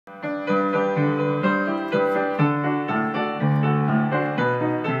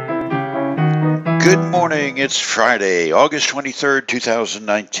Good morning. It's Friday, August 23rd,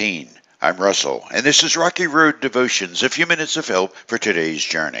 2019. I'm Russell, and this is Rocky Road Devotions, a few minutes of help for today's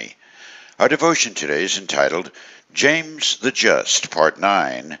journey. Our devotion today is entitled James the Just, Part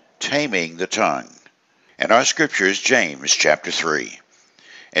 9, Taming the Tongue. And our scripture is James chapter 3.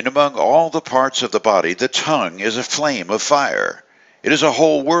 And among all the parts of the body, the tongue is a flame of fire. It is a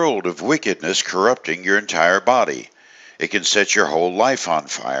whole world of wickedness corrupting your entire body. It can set your whole life on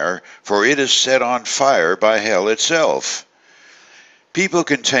fire, for it is set on fire by hell itself. People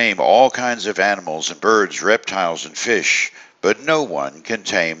can tame all kinds of animals and birds, reptiles and fish, but no one can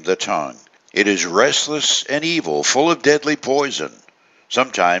tame the tongue. It is restless and evil, full of deadly poison.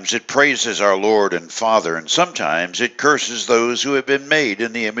 Sometimes it praises our Lord and Father, and sometimes it curses those who have been made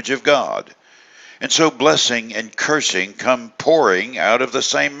in the image of God. And so blessing and cursing come pouring out of the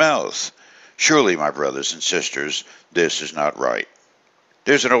same mouth. Surely, my brothers and sisters, this is not right.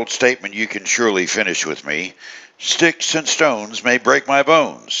 There's an old statement you can surely finish with me. Sticks and stones may break my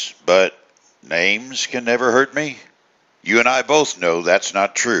bones, but names can never hurt me. You and I both know that's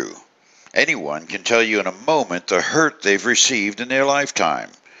not true. Anyone can tell you in a moment the hurt they've received in their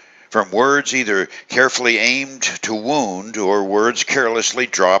lifetime, from words either carefully aimed to wound or words carelessly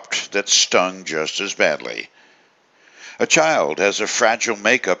dropped that stung just as badly. A child has a fragile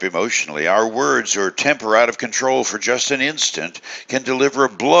makeup emotionally. Our words or temper out of control for just an instant can deliver a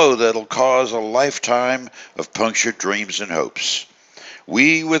blow that'll cause a lifetime of punctured dreams and hopes.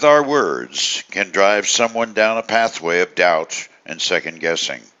 We, with our words, can drive someone down a pathway of doubt and second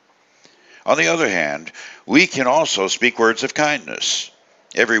guessing. On the other hand, we can also speak words of kindness.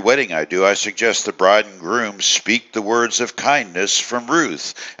 Every wedding I do, I suggest the bride and groom speak the words of kindness from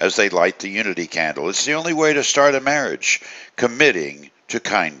Ruth as they light the unity candle. It's the only way to start a marriage, committing to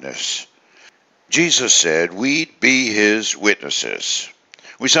kindness. Jesus said we'd be his witnesses.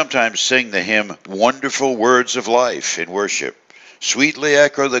 We sometimes sing the hymn, Wonderful Words of Life, in worship. Sweetly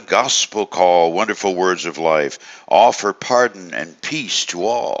echo the gospel call, wonderful words of life. Offer pardon and peace to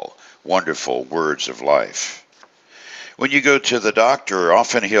all, wonderful words of life. When you go to the doctor,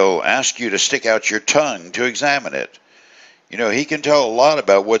 often he'll ask you to stick out your tongue to examine it. You know, he can tell a lot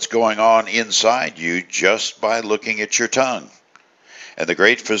about what's going on inside you just by looking at your tongue. And the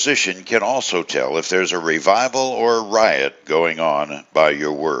great physician can also tell if there's a revival or a riot going on by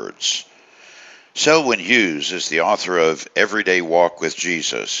your words. Selwyn Hughes is the author of Everyday Walk with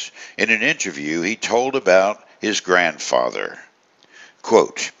Jesus. In an interview, he told about his grandfather.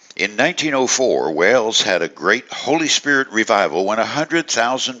 Quote, in 1904, Wales had a great Holy Spirit revival when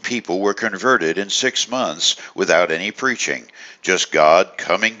 100,000 people were converted in 6 months without any preaching, just God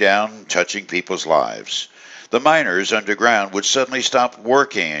coming down and touching people's lives. The miners underground would suddenly stop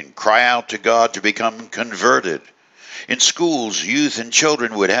working and cry out to God to become converted. In schools, youth and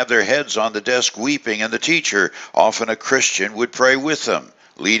children would have their heads on the desk weeping, and the teacher, often a Christian, would pray with them,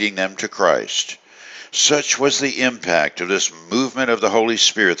 leading them to Christ. Such was the impact of this movement of the Holy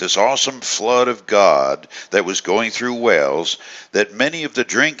Spirit, this awesome flood of God that was going through Wales, that many of the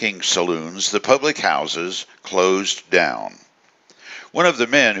drinking saloons, the public houses, closed down. One of the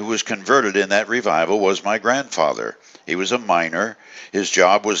men who was converted in that revival was my grandfather. He was a miner. His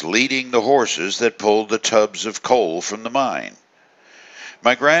job was leading the horses that pulled the tubs of coal from the mine.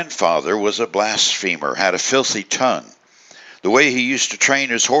 My grandfather was a blasphemer, had a filthy tongue. The way he used to train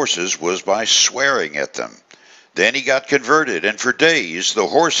his horses was by swearing at them. Then he got converted, and for days the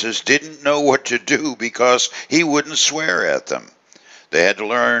horses didn't know what to do because he wouldn't swear at them. They had to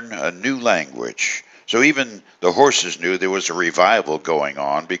learn a new language. So even the horses knew there was a revival going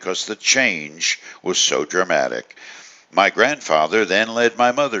on because the change was so dramatic. My grandfather then led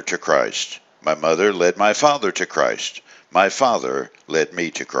my mother to Christ. My mother led my father to Christ. My father led me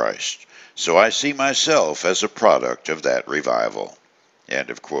to Christ. So I see myself as a product of that revival. End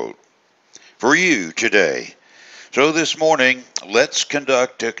of quote. For you today. So this morning, let's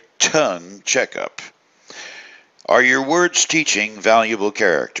conduct a tongue checkup. Are your words teaching valuable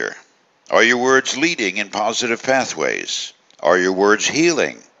character? Are your words leading in positive pathways? Are your words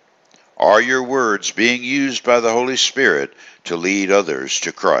healing? Are your words being used by the Holy Spirit to lead others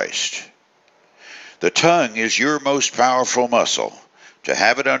to Christ? The tongue is your most powerful muscle. To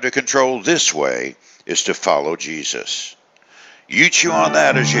have it under control this way is to follow Jesus. You chew on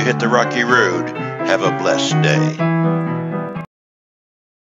that as you hit the rocky road. Have a blessed day.